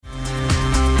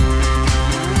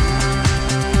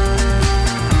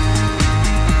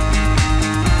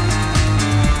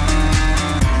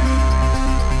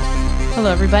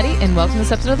Hello, everybody, and welcome to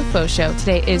this episode of the FauxShow.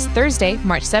 Today is Thursday,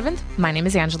 March 7th. My name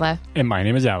is Angela. And my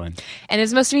name is Allan. And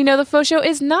as most of you know, the FauxShow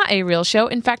is not a real show.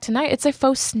 In fact, tonight it's a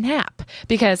FauxSNAP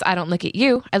because I don't look at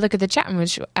you. I look at the chat room,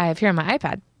 which I have here on my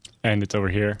iPad. And it's over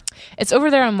here. It's over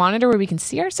there on a monitor where we can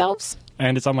see ourselves.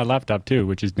 And it's on my laptop, too,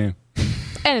 which is new.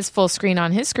 And it's full screen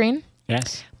on his screen.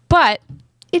 Yes. But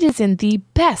it is in the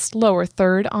best lower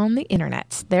third on the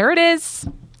internet. There it is.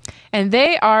 And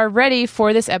they are ready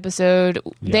for this episode.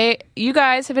 Yep. You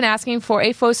guys have been asking for a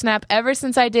FauxSNAP ever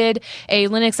since I did a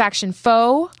Linux Action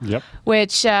Faux,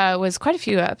 which was quite a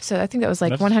few episodes. I think that was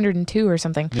like 102 or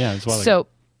something. Yeah, as well. So,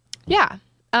 yeah.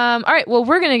 All right, well,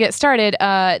 we're going to get started.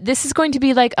 This is going to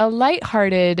be like a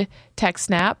lighthearted tech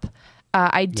snap.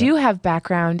 I do have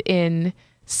background in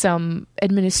some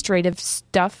administrative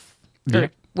stuff.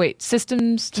 Yep. Wait,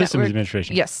 systems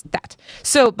administration. Yes, that.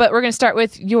 So, but we're going to start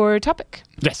with your topic.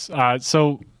 Yes.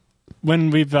 So when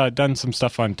we've done some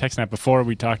stuff on TechSnap before,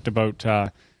 we talked about,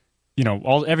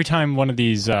 every time one of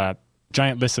these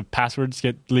giant lists of passwords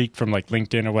get leaked from like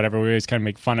LinkedIn or whatever, we always kind of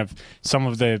make fun of some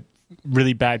of the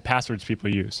really bad passwords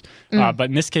people use. But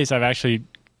in this case, I've actually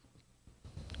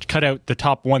cut out the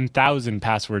top 1,000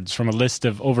 passwords from a list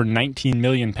of over 19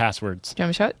 million passwords. Do you want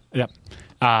me to show it?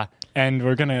 Yep. And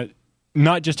we're going to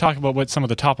not just talk about what some of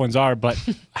the top ones are, but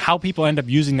how people end up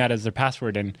using that as their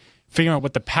password and figuring out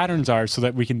what the patterns are so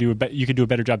that we can you can do a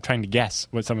better job trying to guess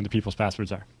what some of the people's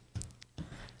passwords are.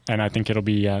 And I think it'll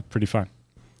be pretty fun.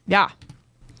 Yeah.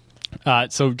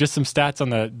 So just some stats on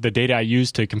the data I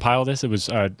used to compile this. It was,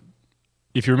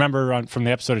 if you remember from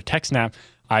the episode of TechSnap,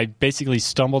 I basically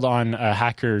stumbled on a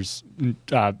hacker's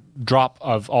drop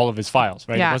of all of his files,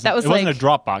 right? Yeah, it wasn't a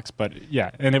Dropbox, but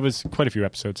yeah, and it was quite a few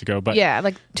episodes ago. But yeah,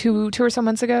 like two or so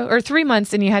months ago, or 3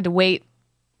 months, and you had to wait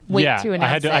to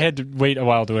announce it. I had to wait a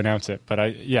while to announce it, but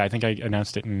I think I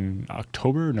announced it in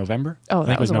October or November. Oh,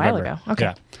 that was a while ago. Okay.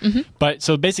 Yeah. Mm-hmm. But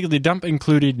so basically, the dump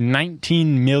included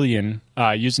 19 million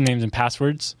usernames and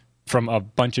passwords from a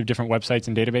bunch of different websites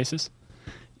and databases.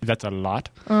 That's a lot.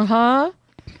 Uh-huh.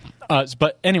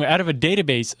 But anyway, out of a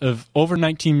database of over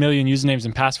 19 million usernames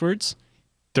and passwords,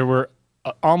 there were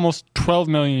almost 12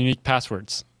 million unique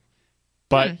passwords.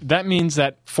 But that means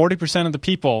that 40% of the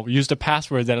people used a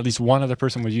password that at least one other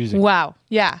person was using. Wow.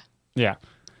 Yeah. Yeah.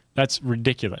 That's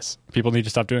ridiculous. People need to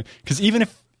stop doing it. Because even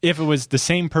if it was the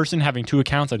same person having two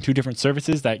accounts on two different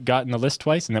services that got in the list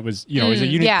twice, and that was, it was a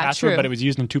unique password, but it was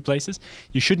used in two places,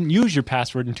 you shouldn't use your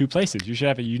password in two places. You should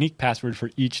have a unique password for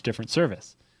each different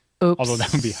service. Oops. Although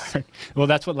that would be hard. Well,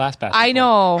 that's what LastPass is. I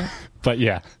know. But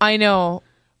yeah. I know.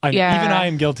 Even I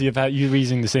am guilty of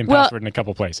using the same password in a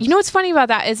couple places. You know what's funny about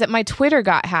that is that my Twitter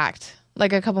got hacked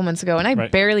like a couple months ago, and I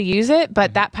barely use it,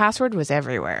 but that password was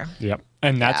everywhere. Yep.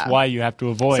 And that's why you have to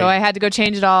avoid. So I had to go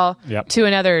change it all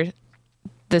to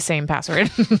the same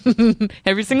password.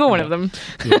 Every single one of them.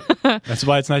 Yep. That's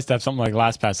why it's nice to have something like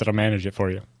LastPass that'll manage it for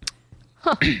you.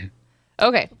 Huh.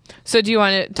 Okay. So do you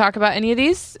want to talk about any of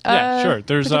these? Yeah, sure.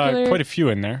 There's quite a few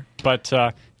in there. But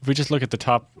if we just look at the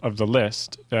top of the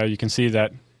list, you can see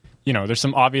that, there's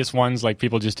some obvious ones, like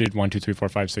people just did 1, 2, 3, 4,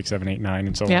 5, 6, 7, 8, 9,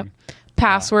 and so on.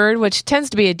 Password, which tends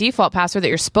to be a default password that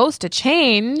you're supposed to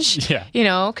change.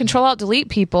 Yeah. Control-Alt-Delete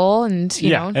people and,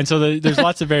 Yeah, and so there's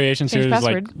lots of variations here. There's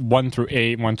password. like 1 through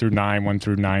 8, 1 through 9, 1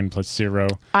 through 9 plus 0.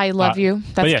 I love you.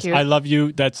 That's cute. I love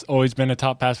you. That's always been a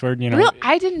top password. Really?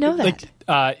 I didn't know that. Like,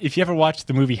 if you ever watched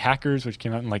the movie Hackers, which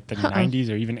came out in like the 90s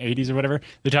or even 80s or whatever,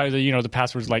 they tell you that, the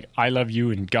password's like I love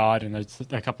you and God, and there's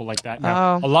a couple like that.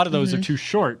 Now, a lot of those are too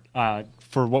short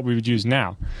for what we would use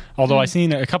now. Although I've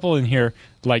seen a couple in here,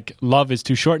 like love is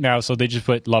too short now, so they just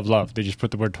put love, love. They just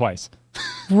put the word twice.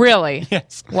 Really?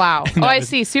 Yes. Wow. I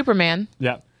see. Superman.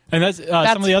 Yeah. And that's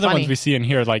some of the other ones we see in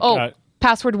here. Like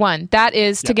password 1. That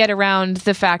is to get around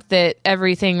the fact that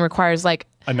everything requires like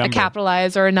a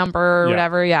capitalize or a number or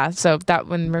whatever. Yeah. So that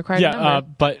one requires a number.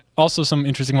 But also some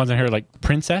interesting ones in here, like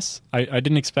princess. I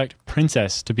didn't expect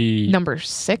princess to be number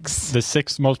 6. The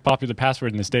 6th most popular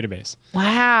password in this database.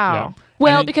 Wow. Yeah.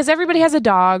 Well, because everybody has a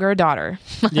dog or a daughter.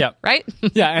 Yeah. Right?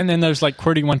 Yeah. And then there's like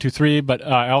QWERTY 1, 2, 3. But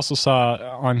I also saw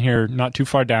on here, not too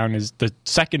far down, is the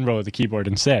second row of the keyboard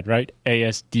instead, right? A,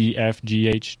 S, D, F, G,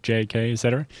 H, J, K,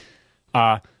 etc.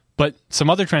 But some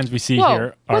other trends we see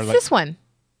here are what's this one?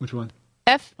 Which one?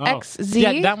 F, X, Z?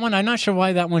 Yeah, that one, I'm not sure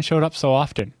why that one showed up so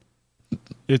often.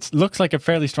 It looks like a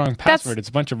fairly strong password. It's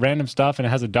a bunch of random stuff, and it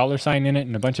has a $sign in it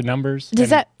and a bunch of numbers.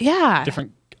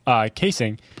 Different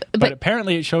casing. But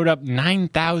apparently it showed up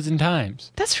 9,000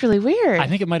 times. That's really weird. I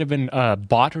think it might have been a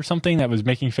bot or something that was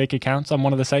making fake accounts on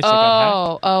one of the sites that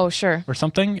got hacked. Oh, sure. Or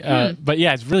something. But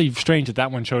yeah, it's really strange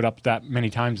that one showed up that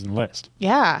many times in the list.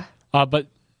 Yeah.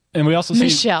 And we also see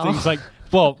things like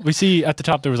Well, we see at the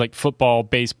top there was like football,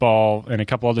 baseball, and a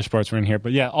couple other sports were in here.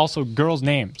 But yeah, also girls'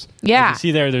 names. Yeah. Like you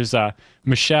see there's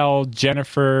Michelle,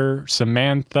 Jennifer,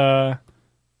 Samantha.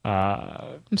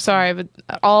 I'm sorry, but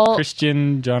all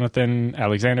Christian, Jonathan,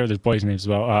 Alexander. There's boys' names as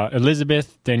well.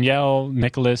 Elizabeth, Danielle,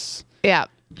 Nicholas. Yeah.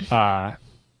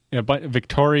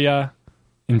 Victoria,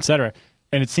 etc.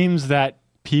 And it seems that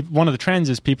one of the trends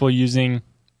is people using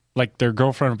like their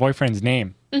girlfriend or boyfriend's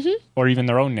name, or even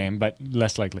their own name, but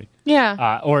less likely.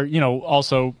 Yeah. Or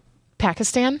also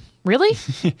Pakistan? Really?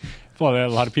 well, a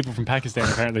lot of people from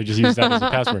Pakistan apparently just use that as a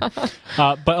password.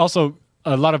 But also,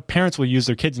 a lot of parents will use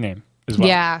their kid's name as well.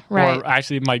 Yeah, right. Or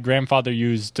actually, my grandfather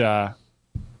used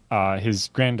his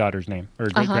granddaughter's name or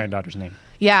great-granddaughter's name.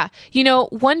 Yeah.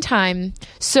 One time,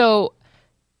 so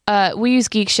we use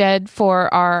Geek Shed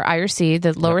for our IRC,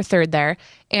 the lower third there.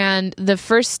 And the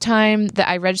first time that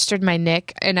I registered my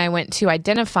NIC and I went to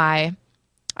identify,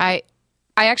 I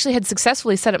actually had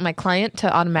successfully set up my client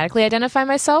to automatically identify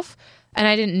myself. And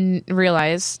I didn't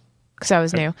realize because I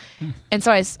was new. And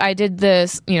so I did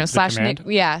this, slash NIC.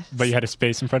 Yeah. But you had a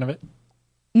space in front of it?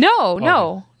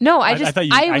 No.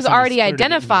 I was already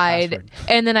identified,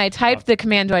 and then I typed the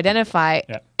command to identify,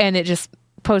 and it just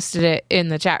posted it in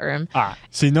the chat room.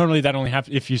 See, normally that only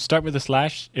happens if you start with a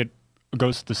slash, it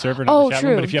goes to the server, not the chat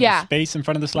room. But if you have a space in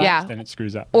front of the slash, then it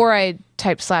screws up. Or I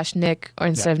typed slash Nick or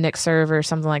instead of Nick serve or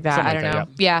something like that. I don't know.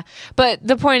 Yeah. But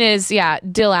the point is,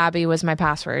 Dill Abbey was my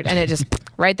password, and it just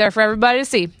right there for everybody to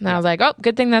see. And I was like, oh,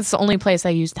 good thing that's the only place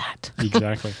I used that.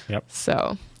 Exactly. Yep.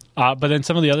 So. But then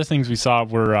some of the other things we saw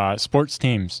were sports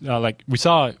teams. Like we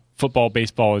saw football,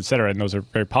 baseball, etc., and those are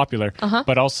very popular.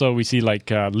 But also we see like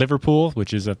Liverpool,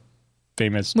 which is a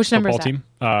famous football team.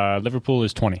 Liverpool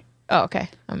is 20. Oh, okay.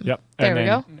 Yep. There we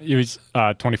go. It was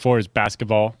 24 is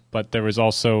basketball, but there was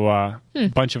also a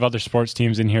bunch of other sports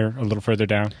teams in here a little further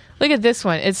down. Look at this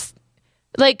one. It's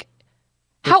like,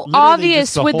 how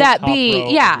obvious would that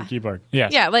be? Yeah. Keyboard.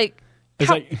 Yes. Yeah. Like, it's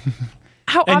like.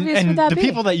 How obvious would that be? And the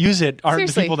people that use it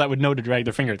aren't the people that would know to drag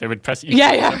their finger. They would press E.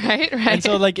 Yeah, right. And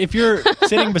so, like, if you're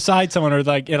sitting beside someone or,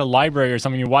 like, in a library or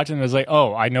something, you're watching them, it's like,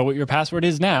 oh, I know what your password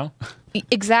is now.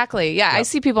 Exactly. Yeah, I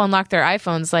see people unlock their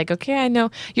iPhones like, okay, I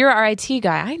know. You're our IT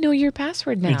guy. I know your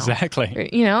password now. Exactly.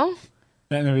 And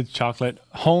then with chocolate.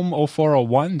 Home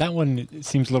 0401. That one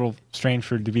seems a little strange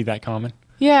for it to be that common.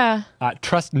 Yeah.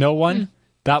 Trust no one.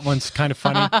 That one's kind of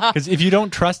funny. Because if you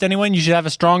don't trust anyone, you should have a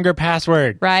stronger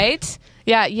password. Right?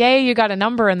 Yeah, yay, you got a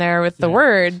number in there with the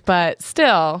word, but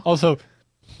still. Also,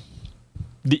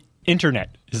 the internet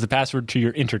is the password to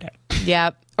your internet.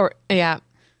 Yep.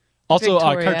 Also,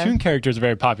 cartoon characters are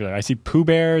very popular. I see Pooh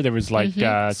Bear. There was like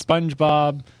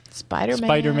SpongeBob.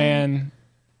 Spider-Man.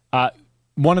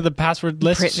 One of the password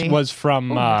lists was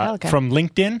from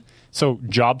LinkedIn. So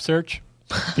job search.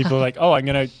 People are like, oh, I'm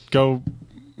going to go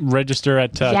register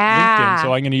at LinkedIn.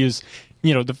 So I'm going to use...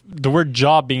 the word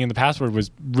job being in the password was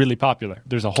really popular.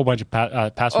 There's a whole bunch of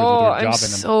passwords with the word job in them. I'm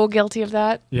so guilty of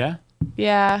that. Yeah?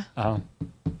 Yeah. Oh.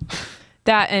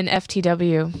 That and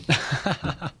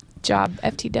FTW. Job,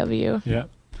 FTW. Yeah.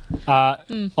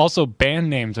 Also,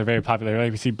 band names are very popular.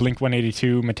 Like we see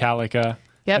Blink-182, Metallica,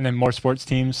 and then more sports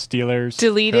teams, Steelers,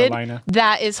 Deleted. Carolina.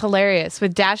 That is hilarious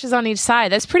with dashes on each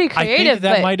side. That's pretty creative. I think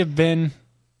that might have been...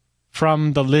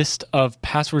 from the list of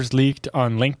passwords leaked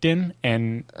on LinkedIn,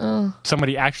 and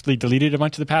somebody actually deleted a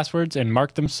bunch of the passwords and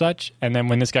marked them such, and then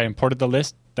when this guy imported the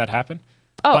list, that happened.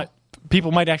 But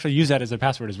people might actually use that as their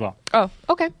password as well. Oh,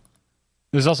 okay.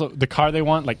 There's also the car they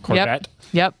want, like Corvette.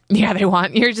 Yep. Yeah, they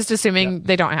want. You're just assuming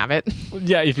they don't have it.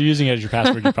 Yeah, if you're using it as your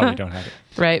password, you probably don't have it.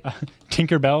 Right.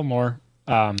 Tinkerbell, more...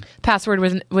 password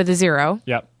with a 0.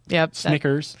 Yep.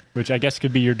 Snickers, which I guess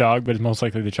could be your dog, but it's most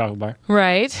likely the chocolate bar.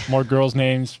 Right. More girls'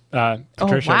 names.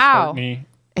 Patricia, Courtney.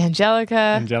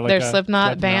 Angelica. Their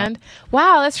Slipknot band.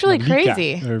 Wow, that's really Malika,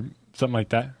 crazy. Or something like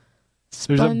that. SpongeBob,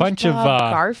 there's a bunch of...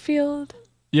 Garfield.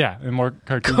 Yeah, and more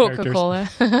cartoon Coca-Cola.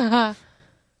 characters.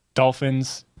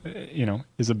 Dolphins,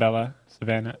 Isabella,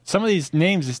 Savannah. Some of these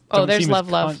names don't there's seem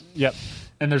Love. Yep.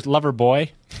 And there's Lover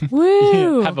Boy.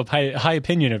 Woo. Have a high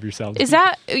opinion of yourself. Is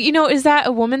that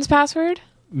a woman's password?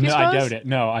 No, I doubt it.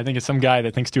 No, I think it's some guy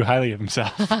that thinks too highly of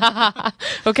himself.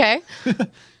 Okay.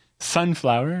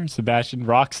 Sunflower, Sebastian,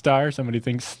 Rockstar. Somebody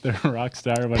thinks they're a rock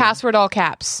star. Whatever. Password all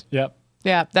caps. Yep.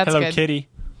 Yeah, that's Hello good. Kitty.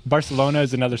 Barcelona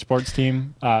is another sports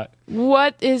team.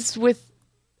 What is with...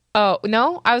 Oh,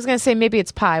 no? I was going to say maybe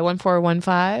it's Pi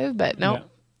 1415, but no. Yeah.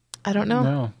 I don't know.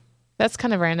 No. That's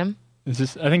kind of random. I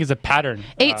think it's a pattern.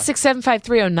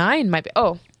 8675309 might be...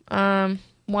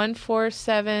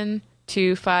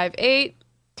 147258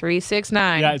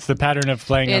 369. Yeah, it's the pattern of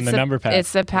playing on the number pad.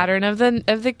 It's the pattern of the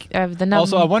number.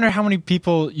 Also, I wonder how many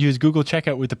people use Google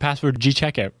Checkout with the password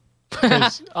gcheckout.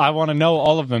 Because I want to know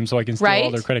all of them so I can steal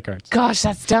all their credit cards. Gosh,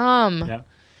 that's dumb. Yeah.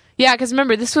 Yeah, because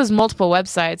remember, this was multiple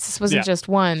websites. This wasn't just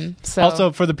one. So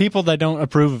also, for the people that don't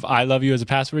approve of I love you as a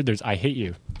password, there's I hate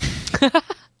you.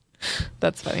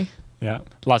 That's funny. Yeah.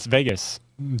 Las Vegas,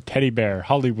 teddy bear,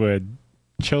 Hollywood,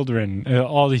 children,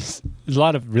 all these. There's a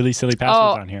lot of really silly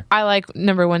passwords on here. I like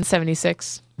number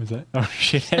 176. Was that? Oh,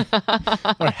 shit.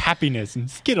 Or happiness and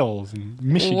Skittles and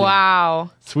Michigan.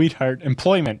 Wow. Sweetheart.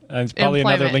 Employment. It's probably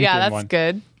another LinkedIn one. Yeah, that's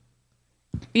good.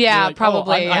 Yeah, like,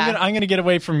 probably. I'm going to get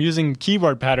away from using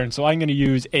keyword patterns, so I'm going to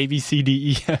use A, B, C,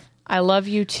 D, E. I love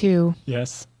you too.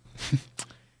 Yes.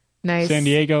 Nice. San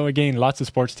Diego, again, lots of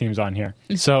sports teams on here.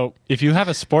 So if you have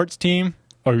a sports team,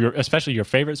 or especially your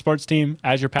favorite sports team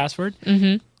as your password,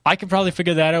 I could probably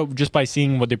figure that out just by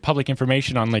seeing what the public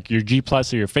information on like your G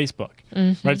Plus or your Facebook.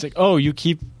 Right? It's like, oh, you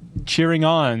keep cheering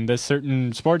on this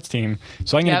certain sports team,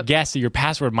 so I'm going to guess that your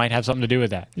password might have something to do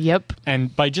with that. Yep.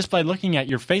 And by looking at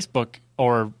your Facebook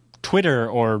or Twitter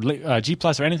or G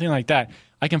Plus or anything like that,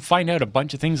 I can find out a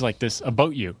bunch of things like this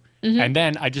about you. And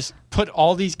then I just put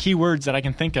all these keywords that I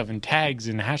can think of and tags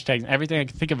and hashtags and everything I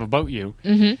can think of about you.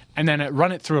 And then I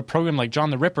run it through a program like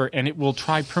John the Ripper, and it will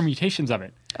try permutations of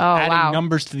it. Adding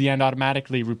numbers to the end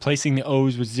automatically, replacing the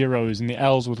O's with zeros and the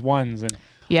L's with ones, and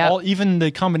even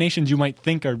the combinations you might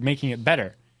think are making it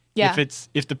better. Yeah.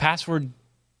 If the password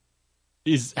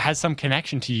has some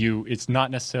connection to you, it's not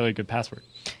necessarily a good password.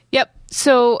 Yep.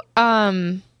 So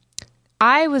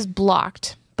I was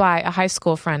blocked by a high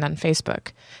school friend on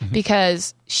Facebook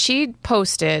because she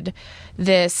posted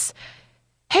this,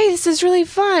 hey, this is really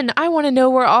fun. I want to know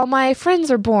where all my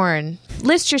friends are born.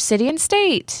 List your city and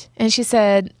state. And she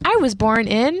said, I was born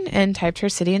in, and typed her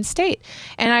city and state.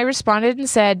 And I responded and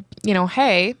said,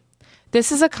 hey,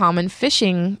 this is a common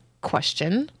phishing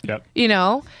question. Yep.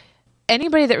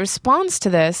 Anybody that responds to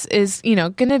this is,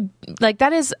 gonna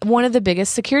that is one of the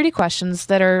biggest security questions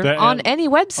that are on any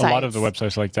website. A lot of the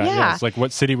websites like that. Yeah. It's like,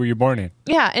 what city were you born in?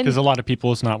 Yeah. Because a lot of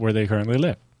people, it's not where they currently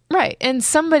live. Right. And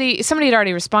somebody had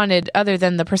already responded other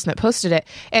than the person that posted it.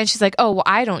 And she's like, oh, well,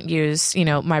 I don't use,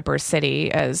 my birth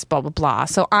city as blah, blah, blah.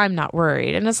 So I'm not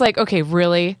worried. And it's like, okay,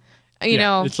 really?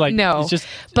 It's like, no. It's just,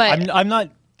 but I'm not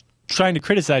trying to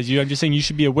criticize you. I'm just saying you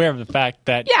should be aware of the fact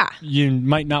that you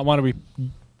might not want to be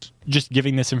just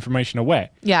giving this information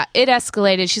away. Yeah, it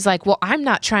escalated. She's like, well, I'm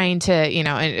not trying to,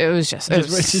 and it was just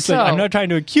so... like, I'm not trying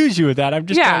to accuse you of that. I'm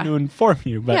just trying to inform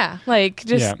you. But,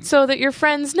 so that your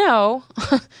friends know.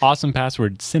 Awesome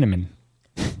password, cinnamon.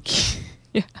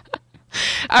 Yeah.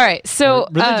 All right, so...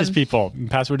 Religious people,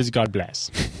 password is God bless.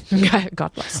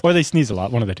 God bless. Or they sneeze a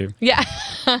lot, one of the two. Yeah.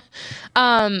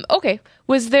 Okay.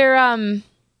 Was there...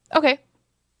 Okay.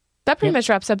 That pretty much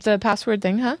wraps up the password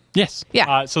thing, huh? Yes.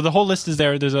 Yeah. So the whole list is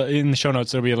there. There's in the show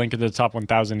notes. There'll be a link to the top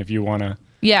 1,000 if you want to.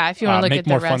 Yeah, if you want to look make at the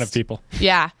more rest. Fun of people.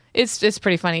 Yeah, it's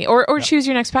pretty funny. Or choose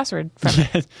your next password.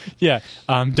 Yeah.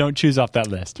 Don't choose off that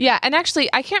list. Yeah, and actually,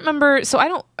 I can't remember. So I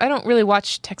don't really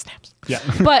watch TechSnaps. Yeah.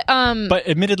 But but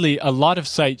admittedly, a lot of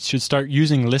sites should start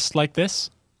using lists like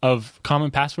this of common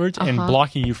passwords and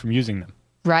blocking you from using them.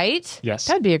 Right? Yes.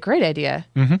 That'd be a great idea.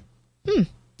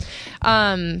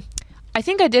 I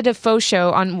think I did a faux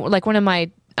show on one of my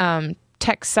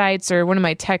tech sites or one of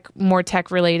my more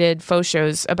tech related faux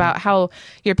shows about how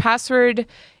your password,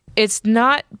 it's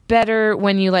not better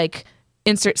when you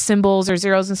insert symbols or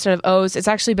zeros instead of O's. It's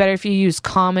actually better if you use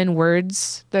common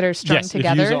words that are strung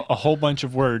together. If you use a whole bunch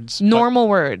of words. Normal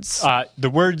words. The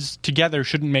words together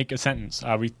shouldn't make a sentence.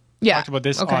 We talked about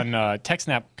this on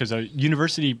TechSnap because a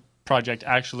university project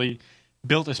actually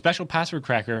built a special password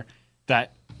cracker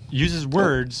that uses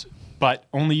words but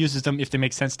only uses them if they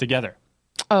make sense together.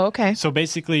 Oh, okay. So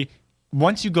basically,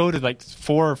 once you go to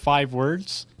 4 or 5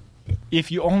 words, if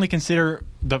you only consider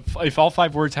if all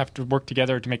 5 words have to work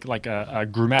together to make a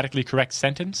grammatically correct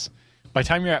sentence, by the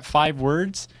time you're at 5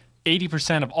 words,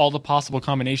 80% of all the possible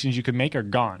combinations you could make are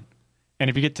gone. And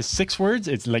if you get to 6 words,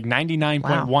 it's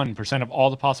 99.1% of all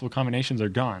the possible combinations are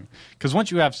gone. Because once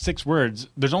you have 6 words,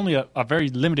 there's only a very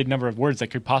limited number of words that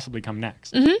could possibly come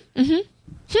next.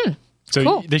 So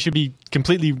cool. They should be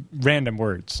completely random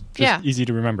words. Just easy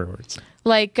to remember words.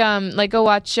 Like go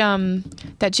watch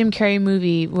that Jim Carrey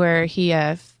movie where he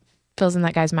fills in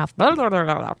that guy's mouth.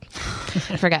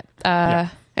 I forget.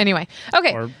 Anyway,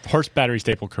 okay. Or horse battery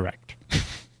staple correct.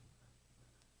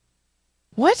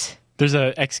 What? There's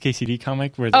a XKCD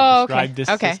comic where they described this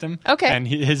system. Okay. And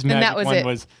his magic one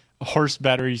was horse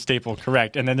battery staple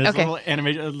correct. And then there's Okay. a little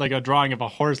animation, like a drawing of a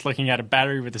horse looking at a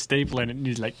battery with a staple in it, and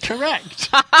he's like, correct.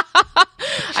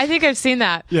 I think I've seen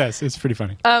that. Yes, it's pretty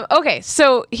funny. Okay,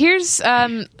 so here's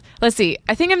let's see.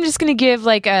 I think I'm just going to give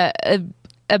like a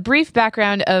brief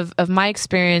background of my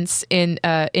experience in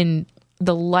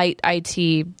the light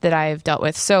IT that I've dealt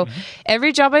with. So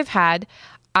every job I've had,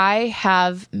 I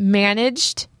have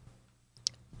managed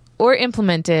or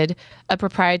implemented a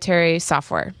proprietary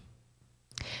software.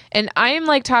 And I am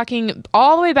like talking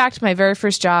all the way back to my very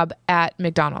first job at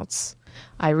McDonald's.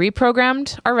 I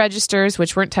reprogrammed our registers,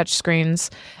 which weren't touch screens,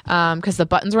 because the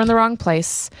buttons were in the wrong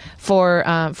place for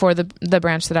the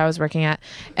branch that I was working at.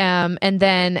 And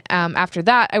then after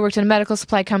that, I worked in a medical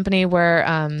supply company where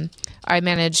I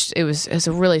managed. It was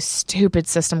a really stupid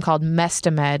system called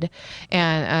Mestimed,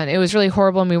 and it was really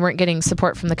horrible. And we weren't getting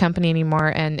support from the company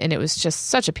anymore, and it was just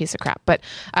such a piece of crap. But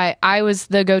I was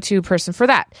the go-to person for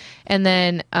that. And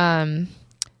then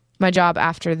my job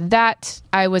after that,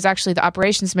 I was actually the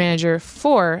operations manager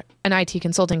for an IT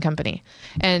consulting company.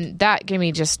 And that gave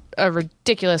me just a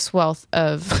ridiculous wealth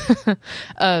of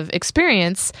of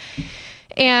experience.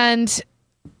 And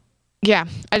yeah,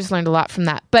 I just learned a lot from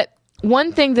that. But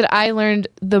one thing that I learned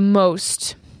the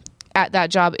most at that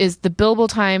job is the billable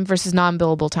time versus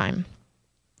non-billable time.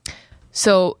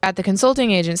 So at the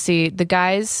consulting agency, the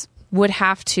guys would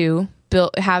have to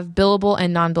have billable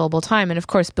and non-billable time. And of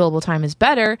course, billable time is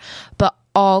better, but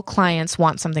all clients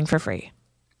want something for free.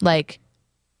 Like,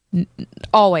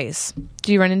 always.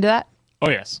 Do you run into that? Oh,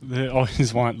 yes. They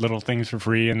always want little things for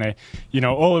free. And they,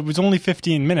 oh, it was only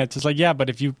 15 minutes. It's like, yeah, but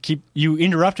if you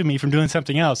interrupted me from doing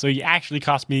something else, so you actually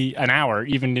cost me an hour,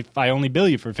 even if I only bill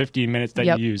you for 15 minutes that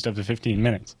you used of the 15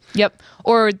 minutes. Yep.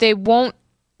 Or they won't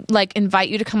like invite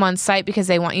you to come on site because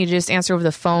they want you to just answer over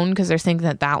the phone because they're thinking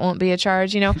that won't be a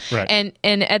charge, Right.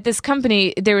 And at this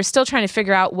company, they were still trying to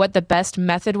figure out what the best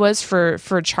method was for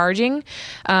charging.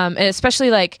 And especially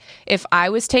like if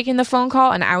I was taking the phone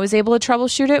call and I was able to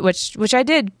troubleshoot it, which I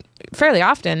did fairly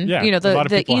often, Yeah,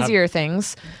 the easier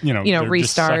things, they're restart,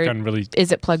 just stuck on really...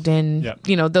 is it plugged in,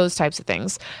 Yep. Those types of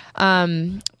things.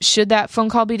 Should that phone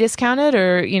call be discounted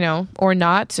or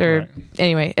not? Or Right.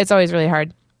 Anyway, it's always really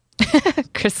hard.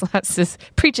 Chris Lass says,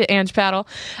 preach it, Ange Paddle.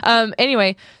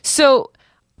 Anyway, so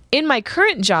in my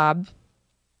current job,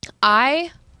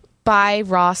 I buy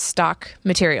raw stock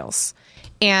materials.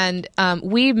 And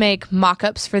we make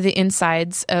mock-ups for the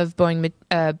insides of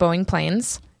Boeing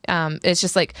planes. It's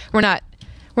just like we're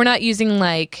not using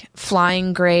like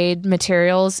flying grade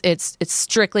materials. It's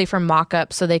strictly for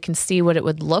mock-up so they can see what it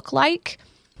would look like.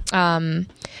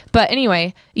 But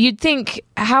anyway, you'd think,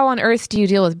 how on earth do you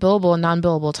deal with billable and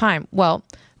non-billable time? Well,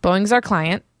 Boeing's our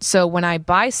client, so when I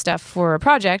buy stuff for a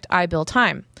project, I bill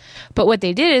time. But what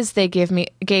they did is they gave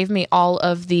me all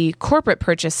of the corporate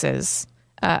purchases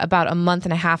about a month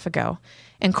and a half ago.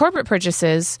 And corporate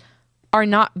purchases are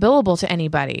not billable to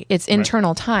anybody. It's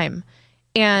internal time.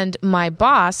 And my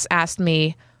boss asked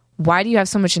me, why do you have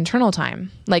so much internal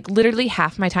time? Like literally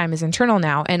half my time is internal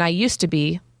now, and I used to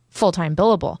be full-time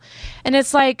billable. And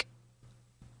it's like,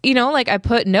 like I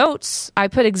put notes. I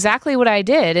put exactly what I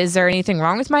did. Is there anything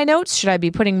wrong with my notes? Should I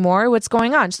be putting more? What's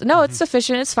going on? No, it's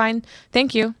sufficient. It's fine.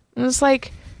 Thank you. And it's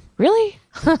like, really?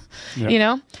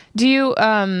 Yeah. Do you,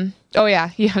 oh yeah,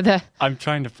 you have the... I'm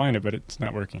trying to find it, but it's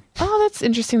not working. Oh, that's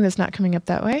interesting. That's not coming up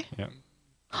that way. Yeah.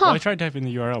 Huh. Well, I tried typing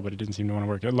the URL, but it didn't seem to want to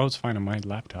work. It loads fine on my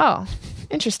laptop. Oh,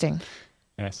 interesting.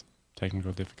 Yes.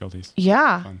 Technical difficulties.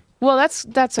 Yeah. Fun. Well,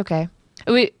 that's okay.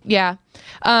 Yeah.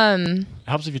 It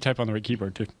helps if you type on the right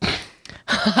keyboard, too.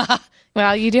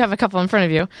 Well, you do have a couple in front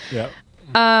of you.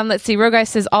 Yeah. Let's see. Roguy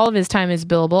says all of his time is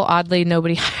billable. Oddly,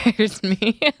 nobody hires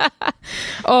me.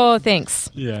 Oh,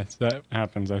 thanks. Yeah, that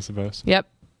happens, I suppose. Yep.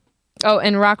 Oh,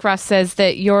 and Rock Ross says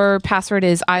that your password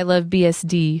is I love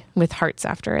BSD with hearts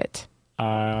after it.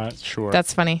 Sure.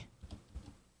 That's funny.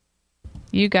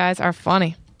 You guys are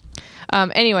funny.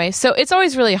 Anyway, so it's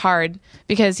always really hard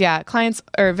because, clients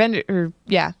or vendor,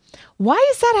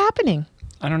 Why is that happening?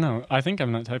 I don't know. I think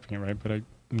I'm not typing it right, but I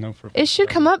know for... It should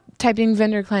come up typing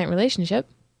vendor-client relationship.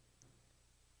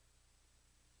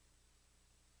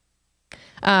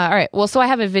 All right. Well, so I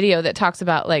have a video that talks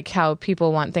about like how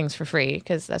people want things for free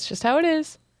because that's just how it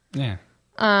is. Yeah.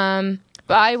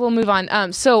 But I will move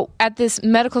on. So at this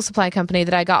medical supply company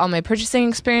that I got all my purchasing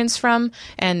experience from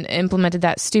and implemented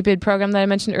that stupid program that I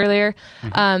mentioned earlier,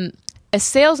 a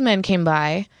salesman came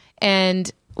by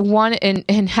and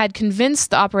had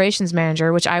convinced the operations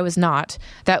manager, which I was not,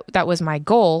 that was my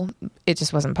goal. It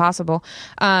just wasn't possible.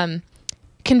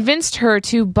 Convinced her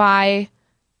to buy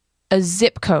a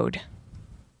zip code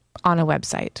on a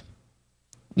website.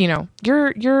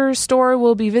 your store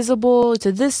will be visible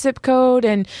to this zip code,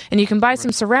 and you can buy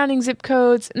some surrounding zip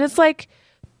codes. And it's like,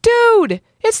 dude,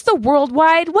 it's the World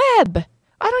Wide Web.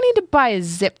 I don't need to buy a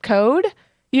zip code,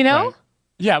 Right.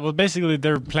 Yeah, well, basically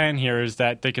their plan here is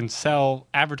that they can sell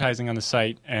advertising on the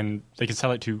site, and they can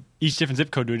sell it to each different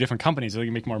zip code to a different company so they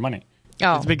can make more money.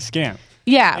 Oh. It's a big scam.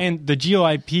 Yeah. And the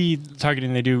GeoIP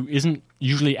targeting they do isn't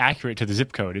usually accurate to the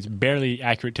zip code. It's barely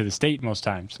accurate to the state most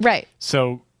times. Right.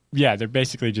 So, yeah, they're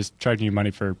basically just charging you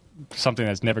money for something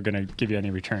that's never going to give you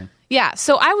any return. Yeah,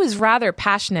 so I was rather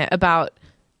passionate about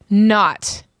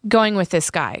not going with this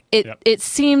guy. It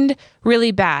seemed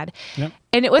really bad. Yep.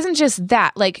 And it wasn't just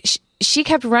that. Like, she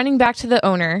kept running back to the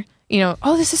owner,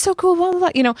 oh, this is so cool, blah,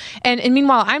 blah, blah, and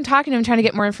meanwhile, I'm talking to him, trying to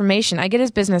get more information. I get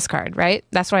his business card, right?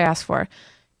 That's what I asked for.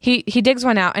 He digs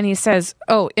one out, and he says,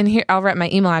 oh, and here, I'll write my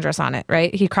email address on it,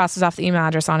 right? He crosses off the email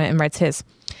address on it and writes his.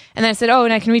 And then I said, oh,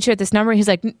 and I can reach you at this number? He's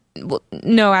like, well,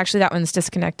 no, actually, that one's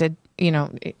disconnected.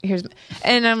 Here's,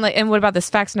 and I'm like, and what about this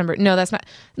fax number? No, that's not,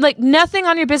 like, nothing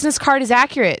on your business card is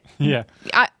accurate. Yeah.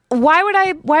 Why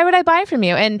would I buy from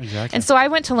you? And exactly. And so I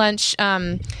went to lunch.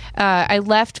 I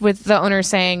left with the owner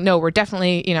saying, no, we're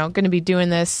definitely going to be doing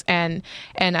this. And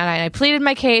I pleaded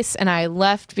my case, and I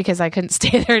left because I couldn't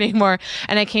stay there anymore.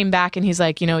 And I came back, and he's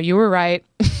like, you were right.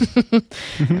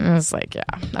 And I was like, yeah,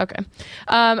 okay.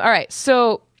 All right.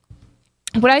 So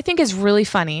what I think is really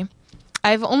funny,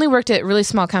 I've only worked at really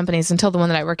small companies until the one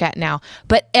that I work at now,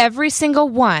 but every single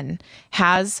one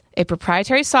has a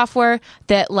proprietary software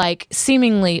that, like,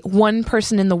 seemingly one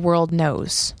person in the world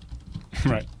knows.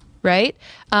 Right. Right?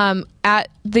 At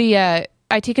the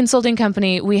IT consulting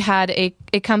company, we had a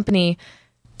company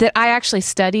that I actually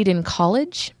studied in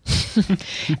college.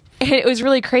 It was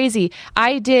really crazy.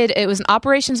 It was an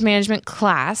operations management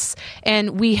class,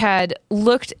 and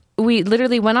we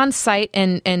literally went on site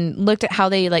and looked at how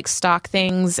they, like, stock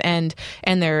things and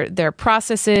their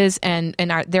processes, and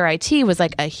their IT was,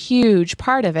 like, a huge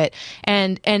part of it.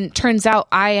 And turns out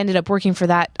I ended up working for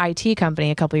that IT company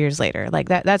a couple years later. Like,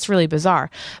 that's really bizarre.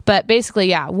 But basically,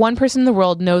 yeah, one person in the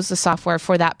world knows the software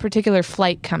for that particular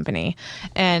flight company.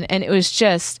 And it's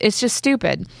just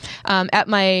stupid. At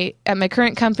my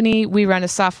current company, we run a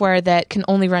software that can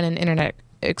only run in Internet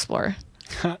Explorer.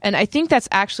 And I think that's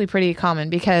actually pretty common,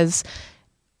 because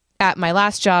at my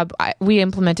last job, we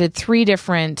implemented 3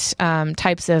 different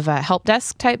types of help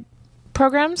desk type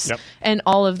programs, yep. And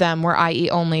all of them were IE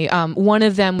only. One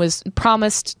of them was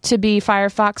promised to be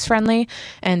Firefox friendly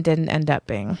and didn't end up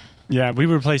being. Yeah, we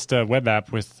replaced a web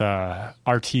app with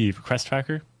RT, Request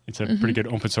Tracker. It's a pretty good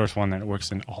open source one that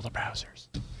works in all the browsers.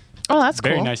 Oh, that's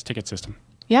cool. Very nice ticket system.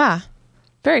 Yeah,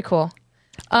 very cool.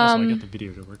 Also, I got the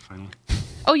video to work finally.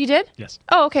 Oh, you did? Yes.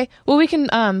 Oh, okay. Well, we can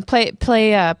play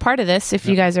part of this if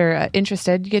you guys are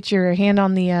interested. Get your hand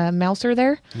on the mouser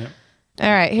there. Yep. All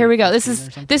right, here we go. This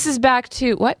is back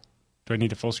to what? Do I need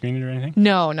to full screen it or anything?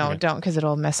 No, okay. Don't, because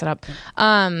it'll mess it up.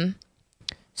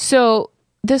 So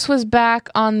this was back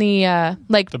on the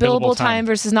billable time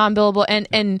versus non-billable,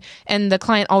 and the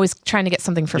client always trying to get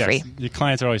something for free. Your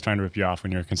clients are always trying to rip you off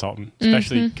when you're a consultant,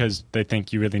 especially because they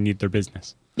think you really need their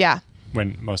business. Yeah.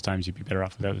 When most times you'd be better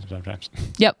off without them sometimes.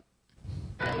 Yep.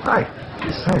 Hi.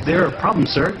 Is there a problem,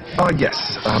 sir?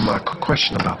 Yes. A quick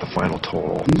question about the final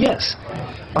total. Yes.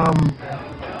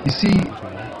 You see,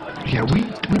 yeah, we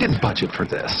didn't budget for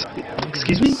this.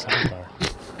 Excuse me?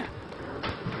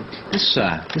 This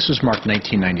was marked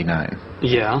 1999.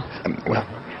 Yeah. Well,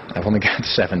 I've only got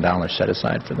 $7 set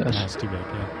aside for this. That's too bad,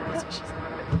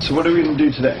 yeah. So what are we going to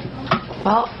do today?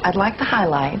 Well, I'd like the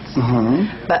highlights,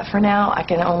 but for now, I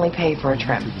can only pay for a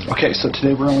trim. Okay, so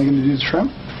today we're only going to do the trim?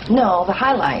 No, the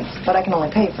highlights, but I can only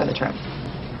pay for the trim.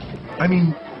 I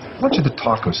mean, how much of the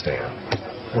taco stand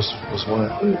was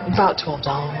what? About $12.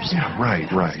 Yeah,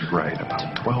 right. About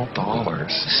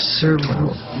 $12. Sir,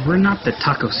 we're not the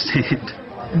taco stand.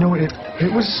 No, it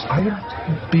was. I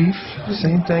had beef,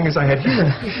 same thing as I had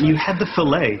here. You had the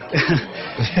filet.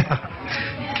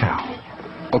 Yeah, cow.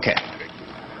 Okay,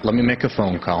 let me make a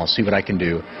phone call, see what I can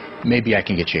do. Maybe I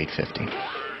can get you $8.50.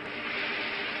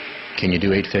 Can you do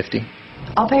 $8.50?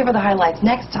 I'll pay for the highlights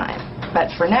next time, but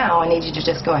for now, I need you to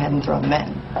just go ahead and throw them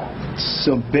in.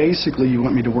 So basically, you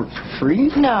want me to work for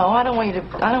free? No, I don't want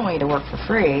you to work for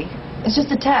free. It's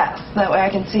just a test. That way I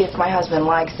can see if my husband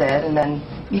likes it, and then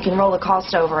you can roll the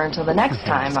cost over until the next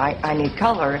time I need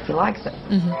color if he likes it.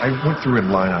 I went through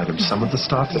in line items some of the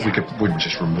stuff that we would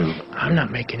just remove. I'm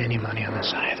not making any money on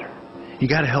this either. You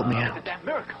got to help me out.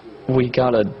 We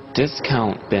got a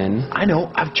discount bin. I know,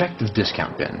 I've checked the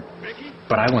discount bin,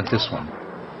 but I want this one.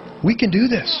 We can do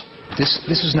this. This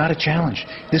is not a challenge.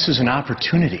 This is an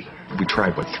opportunity. we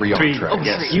tried, 3 entrees. Oh,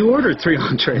 yes. You ordered 3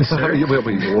 entrees, sir. Well,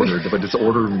 we ordered, but it's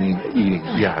order mean eating.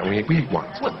 Yeah, we ate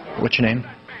once. What's your name?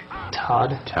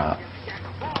 Todd. Todd.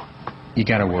 You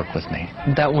gotta work with me.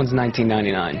 That one's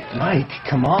 $19.99. Mike,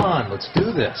 come on, let's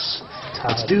do this.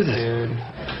 Let's do this. Dude.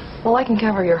 Well, I can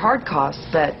cover your hard costs,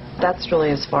 but that's really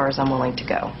as far as I'm willing to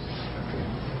go.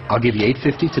 I'll give you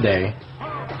 $8.50 today.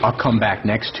 I'll come back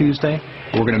next Tuesday.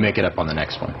 We're gonna make it up on the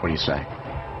next one. What do you say?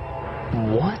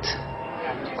 What?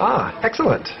 Ah,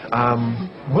 excellent.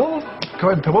 Well, go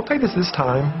ahead and pay. We'll pay this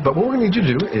time, but what we're going to need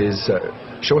you to do is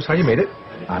show us how you made it,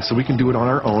 so we can do it on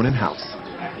our own in-house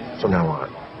from now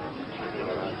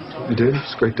on. You did?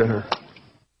 It's a great dinner.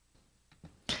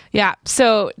 Yeah,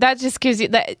 so that just gives you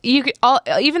that you could all,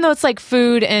 even though it's like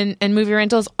food and movie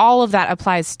rentals, all of that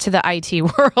applies to the IT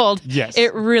world. Yes,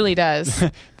 it really does.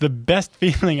 The best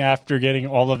feeling after getting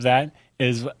all of that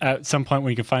is at some point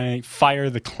when you can finally fire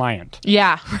the client.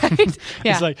 Yeah, right.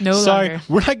 Yeah, it's like, no sorry, longer.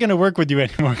 we're not going to work with you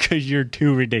anymore because you're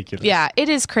too ridiculous. Yeah, it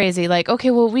is crazy. Like,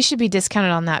 okay, well, we should be discounted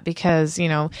on that because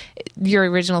your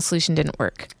original solution didn't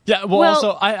work. Yeah, well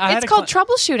also I it's called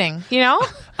troubleshooting.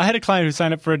 I had a client who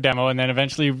signed up for a demo and then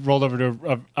eventually rolled over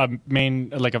to a main,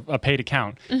 like a paid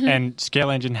account. Mm-hmm. And Scale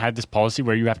Engine had this policy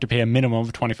where you have to pay a minimum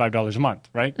of $25 a month,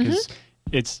 right? Because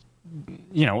it's,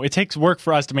 it takes work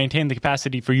for us to maintain the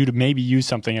capacity for you to maybe use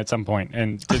something at some point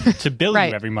and to bill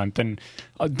Right. you every month and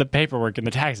the paperwork and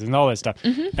the taxes and all that stuff.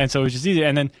 Mm-hmm. And so it was just easy.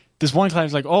 And then this one client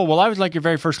was like, oh, well, I was like your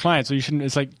very first client, so you shouldn't.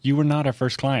 It's like, you were not our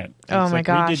first client. Oh, It's my like,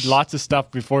 gosh. We did lots of stuff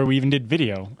before we even did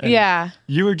video. And Yeah.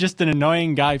 you were just an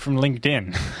annoying guy from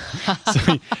LinkedIn.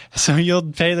 so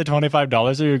you'll pay the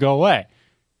 $25 or you go away.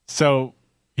 So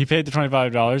he paid the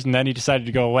 $25 and then he decided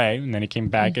to go away and then he came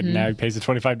back and now he pays the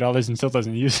 $25 and still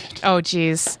doesn't use it. Oh,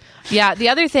 geez. Yeah. The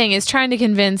other thing is trying to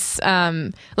convince,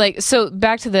 so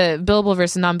back to the billable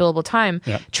versus non-billable time,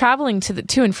 Yeah. traveling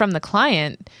to and from the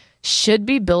client should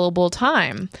be billable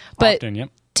time. But Often, yep.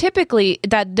 typically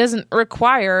that doesn't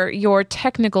require your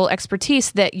technical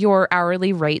expertise that your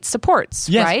hourly rate supports,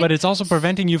 Yes, right? but it's also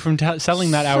preventing you from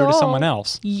selling that hour to someone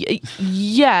else.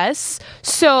 Yes.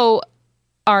 So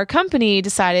our company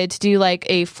decided to do like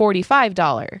a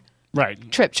 $45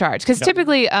 Right. trip charge because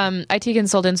typically IT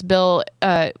consultants bill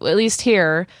at least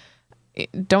here,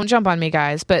 don't jump on me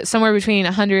guys, but somewhere between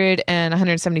 $100 and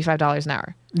 $175 an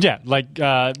hour. Yeah, like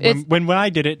when I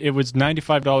did it, it was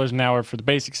 $95 an hour for the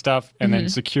basic stuff, and then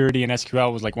security and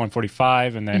SQL was like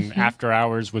 $145, and then after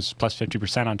hours was plus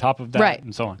 50% on top of that, Right.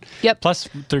 and so on. Yep. Plus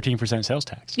 13% sales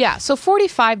tax. Yeah, so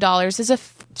 $45 is a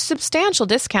substantial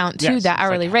discount to Yes, that it's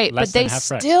hourly like rate, less but they than half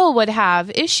price. still would have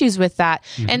issues with that,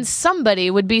 and somebody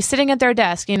would be sitting at their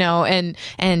desk, and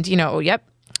yep.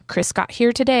 Chris got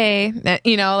here today,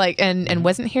 and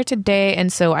wasn't here today,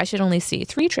 and so I should only see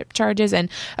 3 trip charges. And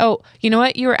oh, you know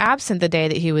what? You were absent the day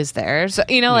that he was there. So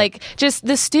like just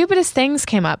the stupidest things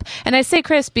came up. And I say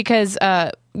Chris because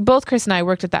both Chris and I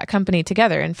worked at that company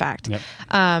together. In fact, Yep.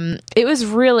 it was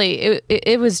really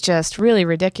it was just really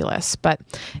ridiculous. But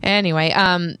anyway,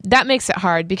 that makes it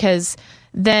hard because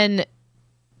then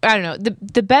I don't know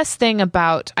the best thing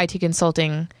about IT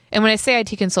consulting. And when I say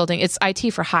IT consulting, it's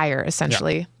IT for hire,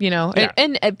 essentially, Yeah.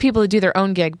 and people who do their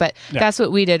own gig. But that's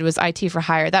what we did was IT for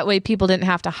hire. That way people didn't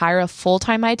have to hire a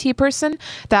full-time IT person.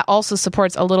 That also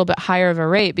supports a little bit higher of a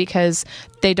rate because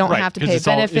they don't have to 'cause pay it's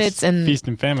benefits. and feast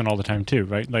and famine all the time too,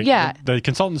 right? Like Yeah. the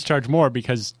consultants charge more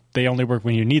because they only work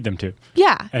when you need them to.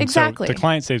 Yeah, And exactly. so the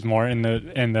client saves more and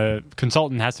the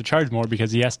consultant has to charge more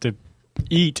because he has to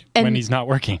eat when And- he's not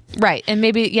working. Right. And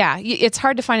maybe, it's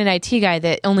hard to find an IT guy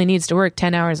that only needs to work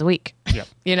 10 hours a week. Yep.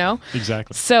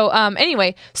 Exactly. So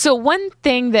anyway, so one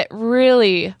thing that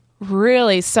really,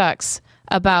 really sucks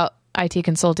about IT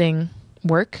consulting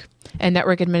work and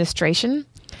network administration,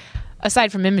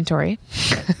 aside from inventory,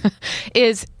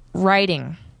 is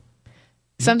writing.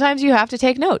 Sometimes you have to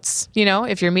take notes.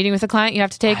 If you're meeting with a client, you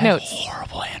have to take notes.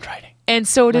 Horrible handwriting. And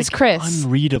so does Chris.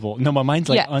 Unreadable. No, my mind's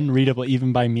unreadable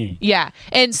even by me. Yeah.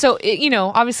 And so,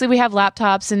 obviously we have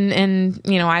laptops and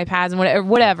iPads and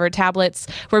whatever, tablets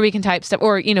where we can type stuff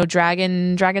or,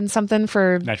 dragon something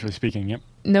for Naturally speaking, yep.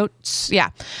 notes.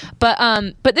 Yeah. But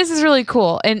this is really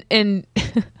cool. And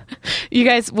you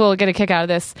guys will get a kick out of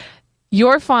this.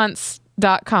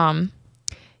 Yourfonts.com.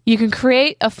 You can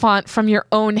create a font from your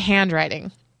own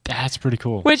handwriting. That's pretty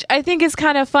cool. Which I think is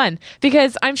kind of fun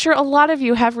because I'm sure a lot of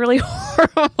you have really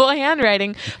horrible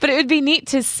handwriting, but it would be neat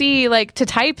to see, to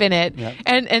type in it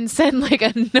and send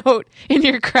a note in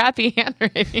your crappy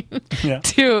handwriting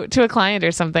to a client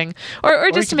or something, or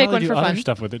just to make one for other fun.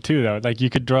 stuff with it too, though. Like you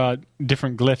could draw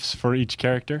different glyphs for each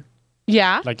character.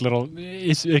 Yeah. Like little,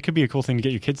 it could be a cool thing to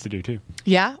get your kids to do too.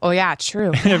 Yeah. Oh yeah.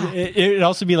 True. Yeah. It'd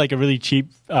also be like a really cheap,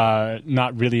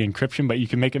 not really encryption, but you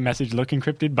can make a message look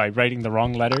encrypted by writing the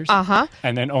wrong letters.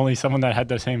 And then only someone that had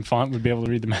the same font would be able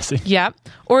to read the message. Yep.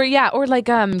 Or like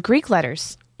Greek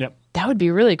letters. Yep. That would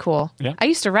be really cool. Yeah. I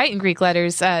used to write in Greek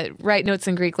letters, write notes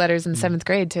in Greek letters in 7th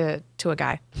grade to a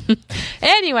guy.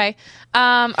 Anyway,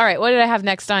 all right, what did I have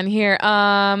next on here?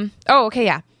 Okay,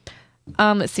 yeah.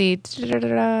 Let's see.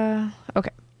 Okay.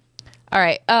 All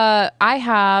right. I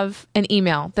have an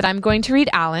email that I'm going to read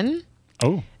Alan.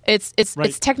 Oh. It's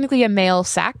technically a mail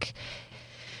sack.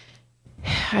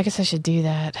 I guess I should do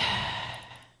that.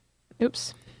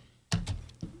 Oops.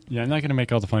 Yeah, I'm not going to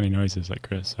make all the funny noises like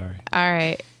Chris. Sorry. All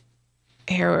right.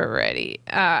 Here, we're ready.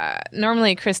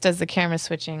 Normally, Chris does the camera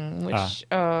switching, which...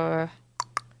 here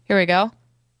we go.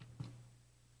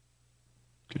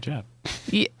 Good job.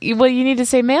 Well, you need to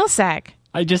say mail sack.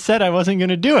 I just said I wasn't going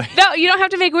to do it. No, you don't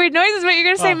have to make weird noises, but you're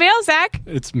going to say mail sack.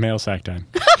 It's mail sack time.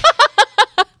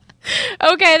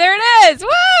 Okay, there it is.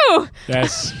 Woo!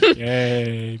 Yes.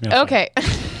 Yay. Mail sack. Okay.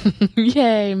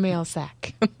 Yay, mail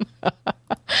sack.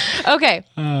 Okay.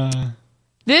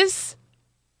 This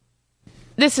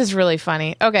is really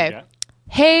funny. Okay. Yeah.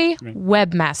 Hey,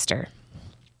 webmaster.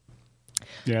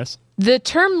 Yes. The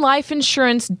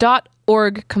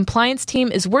termlifeinsurance.org compliance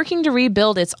team is working to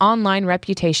rebuild its online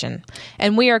reputation,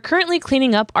 and we are currently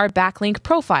cleaning up our backlink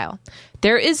profile.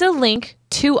 There is a link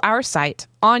to our site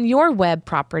on your web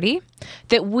property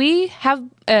that we have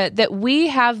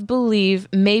believe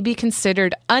may be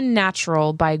considered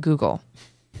unnatural by Google.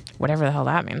 Whatever the hell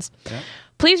that means. Yeah.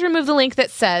 Please remove the link that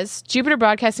says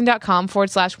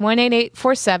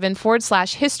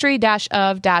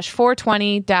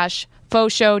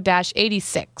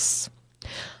jupiterbroadcasting.com/18847//history-of-420-FauxShow-86.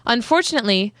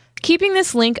 Unfortunately, keeping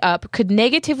this link up could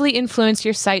negatively influence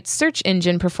your site's search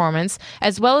engine performance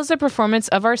as well as the performance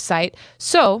of our site,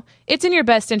 so it's in your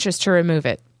best interest to remove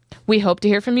it. We hope to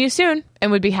hear from you soon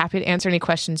and would be happy to answer any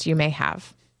questions you may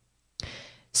have.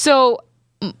 So,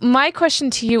 my question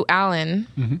to you, Alan,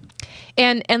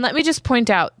 and let me just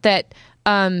point out that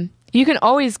you can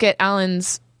always get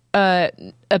Alan's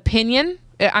opinion.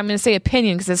 I'm going to say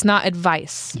opinion because it's not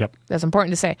advice. Yep. That's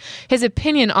important to say. His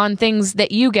opinion on things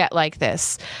that you get like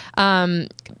this,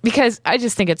 because I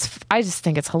just think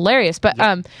it's hilarious. But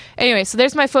anyway, so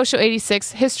there's my FauxShow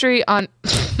 86 history on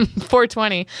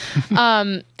 420,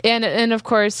 and of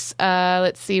course,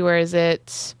 let's see, where is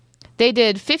it? They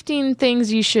did 15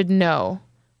 things you should know.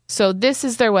 So this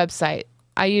is their website.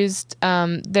 I used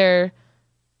their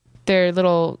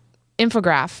little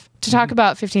infograph to talk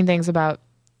about 15 things about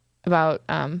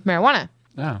marijuana.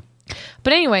 Oh.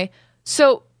 But anyway,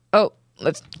 so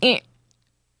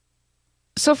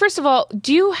so first of all,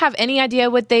 do you have any idea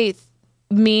what they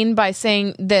mean by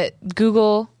saying that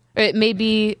Google, it may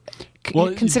be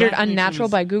considered unnatural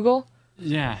by Google?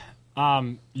 Yeah.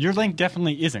 Your link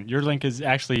definitely isn't. Your link is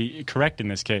actually correct in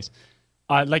this case.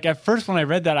 Like at first when I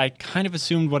read that, I kind of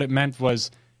assumed what it meant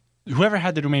was whoever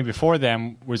had the domain before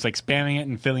them was like spamming it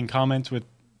and filling comments with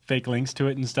fake links to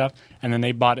it and stuff, and then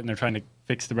they bought it and they're trying to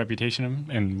fix the reputation,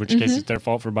 in which case it's their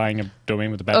fault for buying a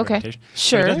domain with a bad reputation.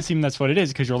 Sure. But it doesn't seem that's what it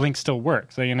is because your link still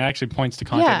works. Like, and it actually points to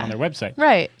content on their website.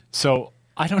 Right. So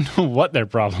I don't know what their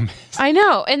problem is. I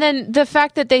know. And then the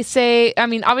fact that they say, I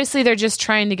mean, obviously they're just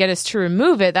trying to get us to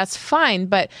remove it. That's fine.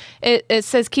 But it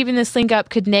says keeping this link up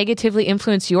could negatively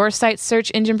influence your site's search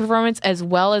engine performance as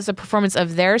well as the performance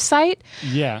of their site.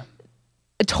 Yeah.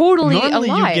 Totally normally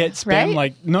alive, you get spam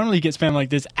right? Normally you get spam like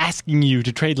this asking you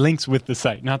to trade links with the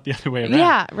site, not the other way around.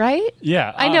 Yeah, right?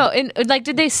 Yeah. I know. And like,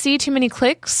 did they see too many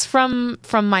clicks from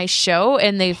my show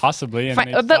and they possibly,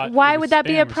 and but why would that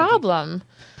be a problem?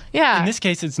 Yeah. In this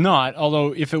case, it's not.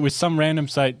 Although, if it was some random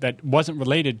site that wasn't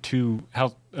related to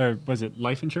health, or was it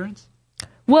life insurance?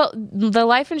 Well, the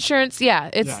life insurance,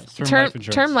 it's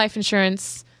term life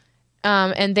insurance,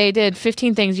 and they did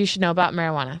 15 things you should know about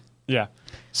marijuana. Yeah.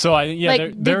 So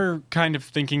they're kind of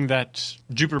thinking that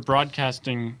Jupiter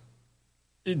Broadcasting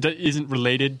isn't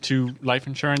related to life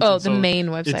insurance. Oh, the main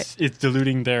website. It's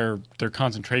diluting their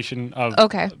concentration of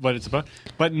what it's about.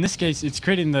 But in this case, it's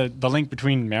creating the link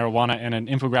between marijuana and an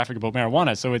infographic about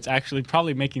marijuana. So it's actually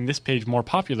probably making this page more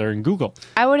popular in Google.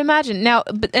 I would imagine. Now,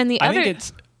 I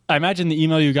imagine the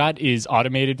email you got is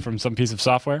automated from some piece of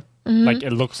software. Mm-hmm. Like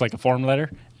it looks like a form letter.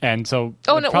 And so...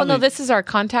 no, this is our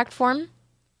contact form.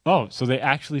 Oh, so they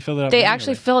actually filled it out. They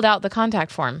actually filled out the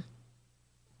contact form.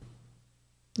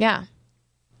 Yeah.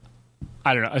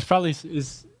 I don't know. It's probably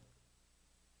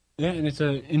and it's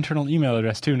an internal email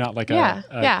address too, not like a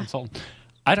consultant.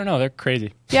 I don't know. They're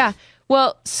crazy. Yeah.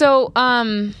 Well, so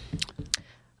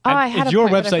Oh, I had it's a your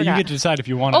point, but I website. You forgot. get to decide if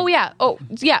you want to. Oh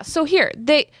yeah. So here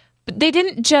they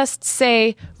didn't just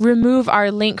say remove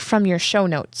our link from your show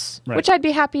notes, Right. which I'd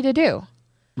be happy to do.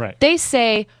 Right. They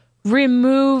say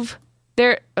remove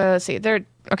their. Let's see. They're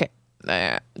okay.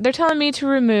 They're telling me to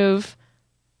remove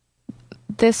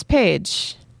this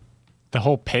page. The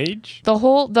whole page?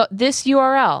 This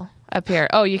URL up here.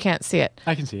 Oh, you can't see it.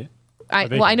 I can see it.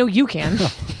 I know you can.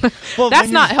 Well, That's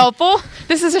not helpful.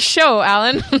 This is a show,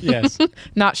 Alan. Yes.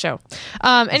 Not show.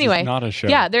 Anyway. not a show,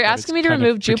 Yeah, they're but asking it's me to kind of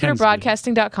remove pretends to be.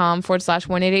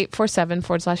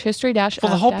 jupiterbroadcasting.com/18847/history dash.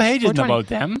 Well, the whole page isn't about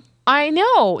them. I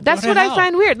know. That's What what the I hell?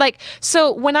 find weird. Like,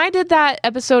 so when I did that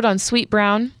episode on Sweet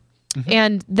Brown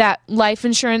and that life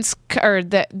insurance or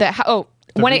that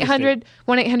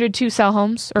 1-800-2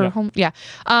 homes or Yeah. home. Yeah.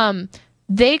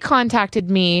 They contacted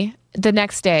me the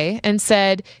next day and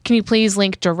said, can you please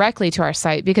link directly to our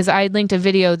site? Because I linked a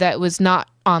video that was not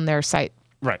on their site.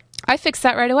 Right. I fixed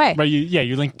that right away. But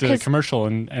you linked the 'Cause- commercial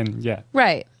and yeah.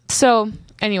 Right. So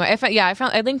anyway,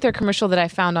 I linked their commercial that I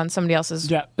found on somebody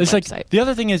else's Yeah, it's website. like the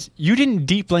other thing is you didn't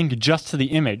deep link just to the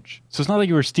image, so it's not like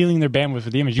you were stealing their bandwidth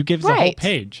with the image. You gave us the whole Right.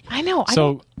 page. I know.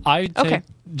 So I'd say Okay.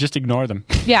 just ignore them.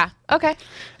 Yeah. Okay.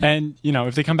 And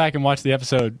if they come back and watch the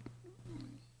episode,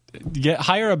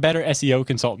 hire a better SEO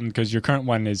consultant because your current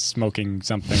one is smoking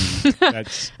something.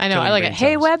 That's I know. killing I like it. brain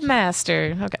Hey, cells.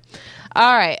 webmaster. Okay.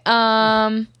 All right.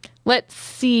 Let's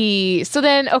see. So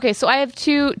then, so I have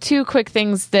two quick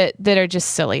things that are just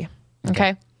silly.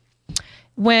 Okay.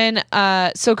 When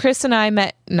so Chris and I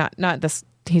met. Not this.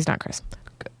 He's not Chris.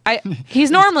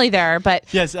 He's normally there, but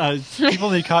Yes,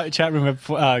 people in the chat room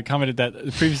have commented that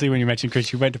previously when you mentioned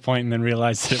Chris, you went to point and then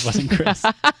realized that it wasn't Chris.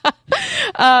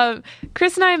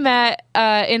 Chris and I met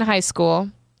in high school,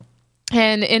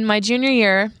 and in my junior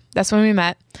year, that's when we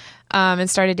met and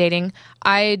started dating.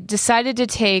 I decided to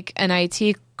take an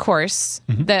IT course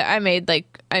that I made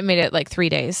it like 3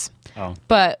 days. Oh.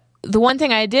 But the one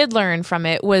thing I did learn from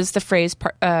it was the phrase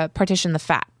partition the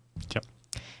fat. Yep.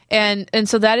 And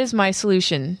so that is my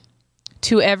solution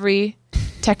to every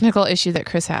technical issue that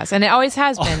Chris has. And it always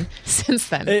has been since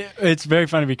then. It's very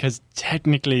funny because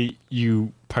technically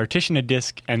you partition a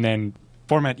disk and then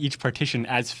format each partition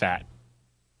as fat.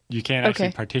 You can't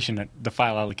actually partition the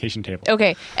file allocation table.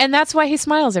 Okay. And that's why he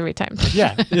smiles every time.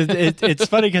 Yeah. It's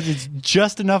funny because it's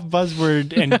just enough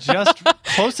buzzword and just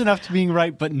close enough to being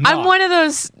right, but not. I'm one of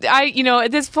those,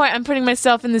 at this point, I'm putting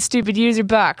myself in the stupid user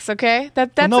box, okay?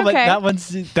 That's no, okay. but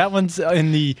that one's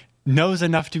in the knows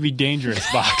enough to be dangerous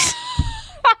box.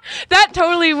 That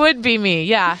totally would be me.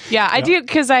 Yeah. I do,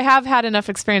 because I have had enough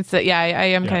experience that, I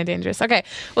am kind of dangerous. Okay.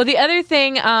 Well, the other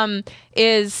thing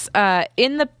is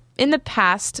in the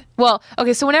past,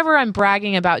 so whenever I'm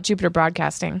bragging about Jupiter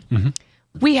Broadcasting,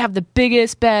 we have the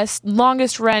biggest, best,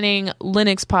 longest running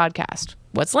Linux podcast.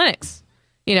 What's Linux?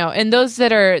 And those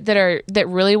that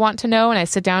really want to know, and I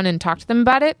sit down and talk to them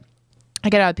about it, I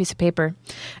get out a piece of paper.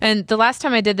 And the last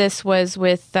time I did this was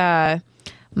with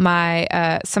my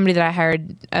somebody that I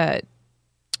hired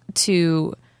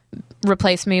to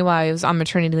replace me while I was on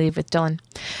maternity leave with Dylan.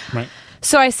 Right.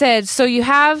 So I said, so you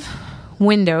have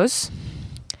Windows,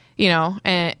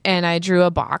 and I drew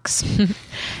a box,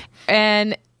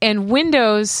 and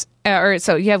Windows,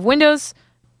 so you have Windows,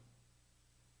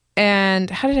 and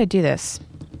how did I do this?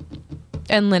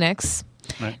 And Linux,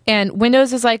 Right. and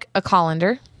Windows is like a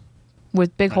colander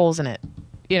with big holes in it,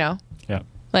 Yeah.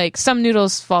 like some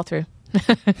noodles fall through,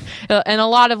 and a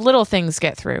lot of little things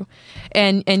get through,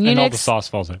 and Unix, And all the sauce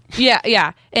falls out.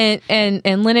 yeah, and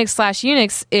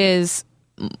Linux/Unix is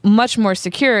much more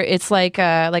secure. It's like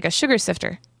a sugar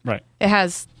sifter. Right. It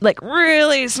has like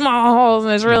really small holes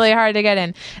and it's really hard to get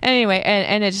in. Anyway,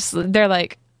 and it's just, they're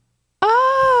like,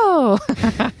 oh.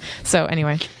 So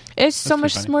anyway, it's so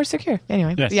much funny. more secure.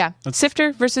 Anyway, Yes. yeah.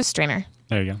 Sifter versus strainer.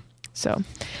 There you go. So,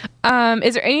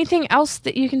 is there anything else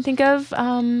that you can think of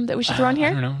that we should throw on I here?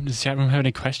 don't know. Does the chat room have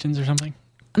any questions or something?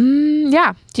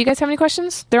 Yeah. Do you guys have any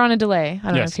questions? They're on a delay. I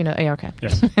don't know Yes. if you know. Yeah, okay.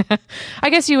 Yes.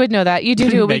 I guess you would know that. You do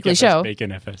a Make weekly FS, show.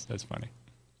 Bacon FS. That's funny.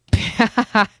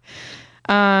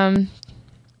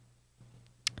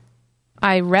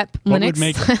 I rep What Linux. would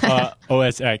make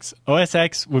OS X? OS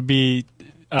X would be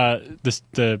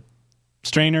the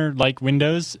strainer like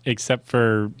Windows, except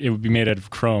for it would be made out of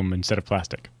chrome instead of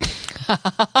plastic.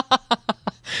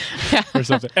 Or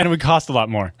something. And it would cost a lot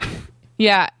more.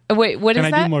 Yeah. Wait, what Can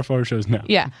is I that? do more photo shows now?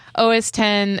 Yeah. OS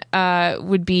 10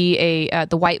 would be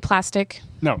the white plastic.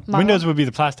 No, model? Windows would be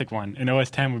the plastic one, and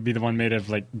OS 10 would be the one made of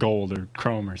like gold or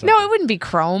chrome or something. No, it wouldn't be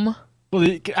chrome. Well,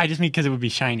 I just mean because it would be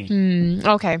shiny.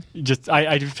 Okay.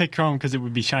 I just picked chrome because it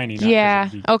would be shiny. Not 'cause it Yeah.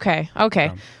 would be Okay.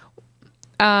 chrome.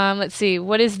 Let's see.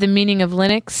 What is the meaning of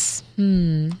Linux?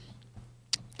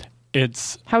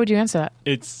 How would you answer that?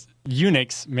 It's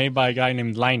Unix made by a guy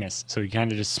named Linus, so he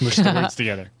kind of just smushed the words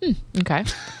together. Okay.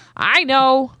 I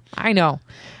know. All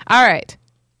right.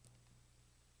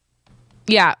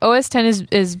 Yeah, OS 10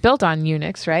 is built on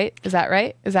Unix, right? Is that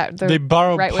right? Is that the They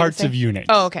borrow right way to parts say? of Unix.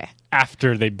 Oh, okay.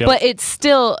 After they built But it's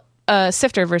still a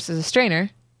sifter versus a strainer.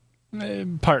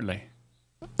 partly.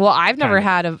 Well, I've never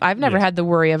had the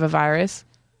worry of a virus.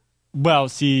 Well,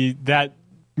 see, that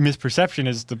misperception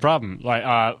is the problem.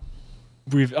 Like,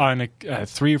 we've on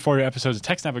 3 or 4 episodes of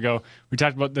TechSnap ago, we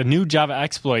talked about the new Java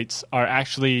exploits are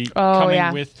actually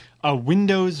coming with a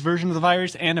Windows version of the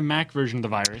virus and a Mac version of the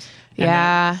virus.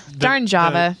 And darn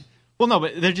Java. Well, no,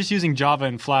 but they're just using Java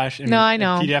and Flash and, I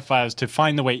know. and PDF files to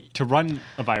find the way to run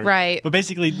a virus. Right. But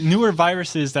basically, newer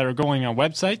viruses that are going on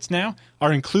websites now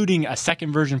are including a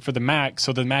second version for the Mac,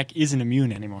 so the Mac isn't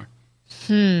immune anymore.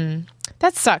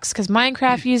 That sucks because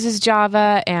Minecraft uses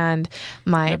Java and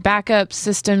my backup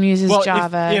system uses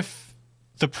Java. If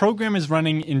the program is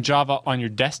running in Java on your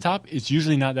desktop, it's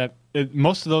usually not that.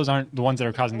 Most of those aren't the ones that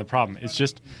are causing the problem. It's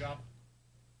just.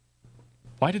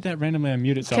 Why did that randomly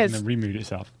unmute itself and then remute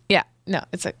itself? Yeah, no,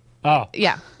 it's a. Oh.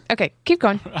 Yeah. Okay, keep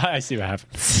going. I see what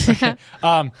happened. Okay.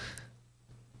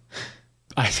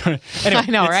 Anyway, I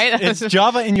know, right? It's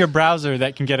Java in your browser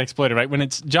that can get exploited, right? When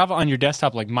it's Java on your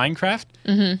desktop, like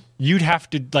Minecraft, you'd have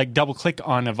to like double click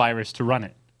on a virus to run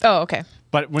it. Oh, okay.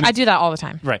 But when I do that all the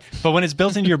time. Right. But when it's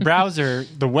built into your browser,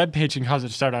 the web page can cause it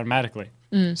to start automatically.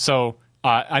 So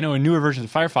I know in newer versions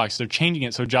of Firefox, they're changing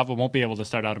it so Java won't be able to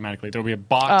start automatically. There'll be a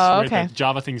box where the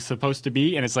Java thing's supposed to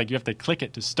be, and it's like you have to click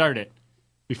it to start it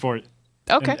before it.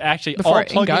 Okay. And actually, Before all it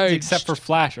plugins engaged. except for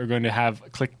Flash are going to have a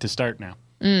click to start now.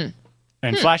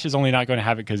 And Flash is only not going to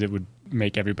have it because it would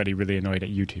make everybody really annoyed at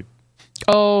YouTube.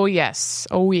 Oh, yes.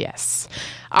 All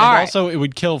right. Also, it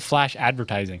would kill Flash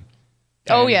advertising.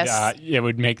 Oh, And, yes. it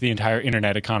would make the entire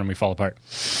internet economy fall apart.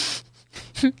 It's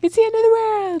the end of the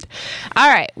world. All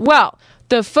right. Well,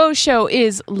 the Faux Show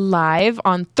is live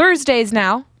on Thursdays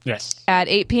now. Yes. At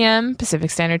 8 p.m.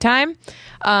 Pacific Standard Time.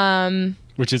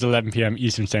 Which is 11 p.m.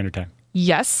 Eastern Standard Time.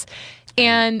 Yes.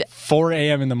 And 4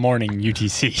 a.m. in the morning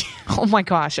UTC. Oh my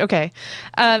gosh. Okay.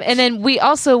 And then we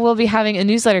also will be having a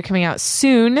newsletter coming out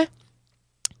soon.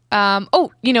 I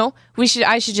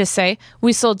should just say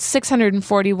we sold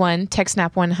 641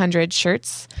 TechSnap 100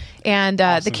 shirts, and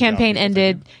the campaign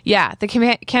ended. Yeah, the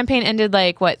campaign ended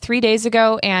 3 days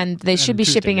ago, and they should be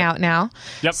shipping out now.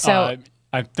 Yep. So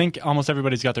I think almost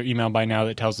everybody's got their email by now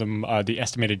that tells them the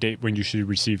estimated date when you should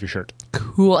receive your shirt.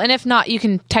 Cool. And if not, you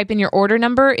can type in your order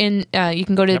number in. You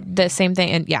can go to the same thing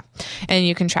and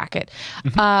you can track it.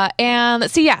 And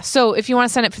let's see. Yeah. So if you want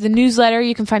to sign up for the newsletter,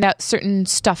 you can find out certain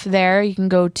stuff there. You can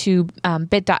go to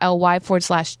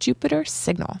bit.ly/Jupiter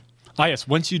Signal. Ah, yes.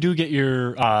 Once you do get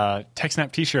your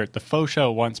TechSnap T-shirt, the Faux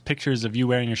Show wants pictures of you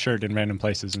wearing your shirt in random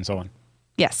places and so on.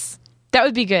 Yes, that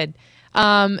would be good.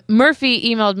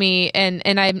 Murphy emailed me, and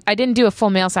I didn't do a full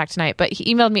mail sack tonight, but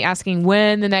he emailed me asking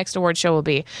when the next award show will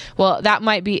be. Well, that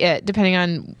might be it, depending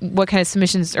on what kind of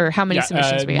submissions or how many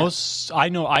submissions we get. I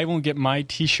know I won't get my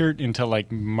T-shirt until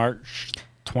March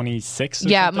 26th.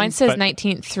 Yeah, something, mine says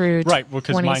 19th through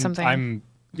 20 something. I'm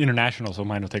international, so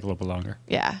mine will take a little bit longer.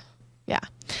 Yeah.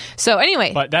 So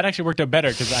anyway, but that actually worked out better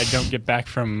because I don't get back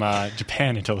from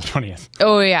Japan until the 20th.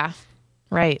 Oh yeah,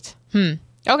 right.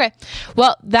 Okay.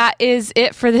 Well, that is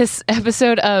it for this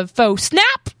episode of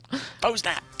FauxSNAP.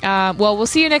 FauxSNAP. Well, we'll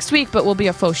see you next week, but we'll be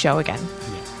a Faux Show again.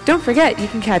 Don't forget, you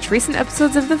can catch recent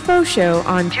episodes of The Faux Show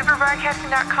on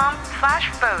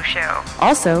JupiterBroadcasting.com/Faux Show.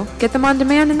 Also, get them on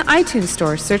demand in the iTunes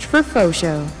store. Search for Faux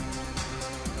Show.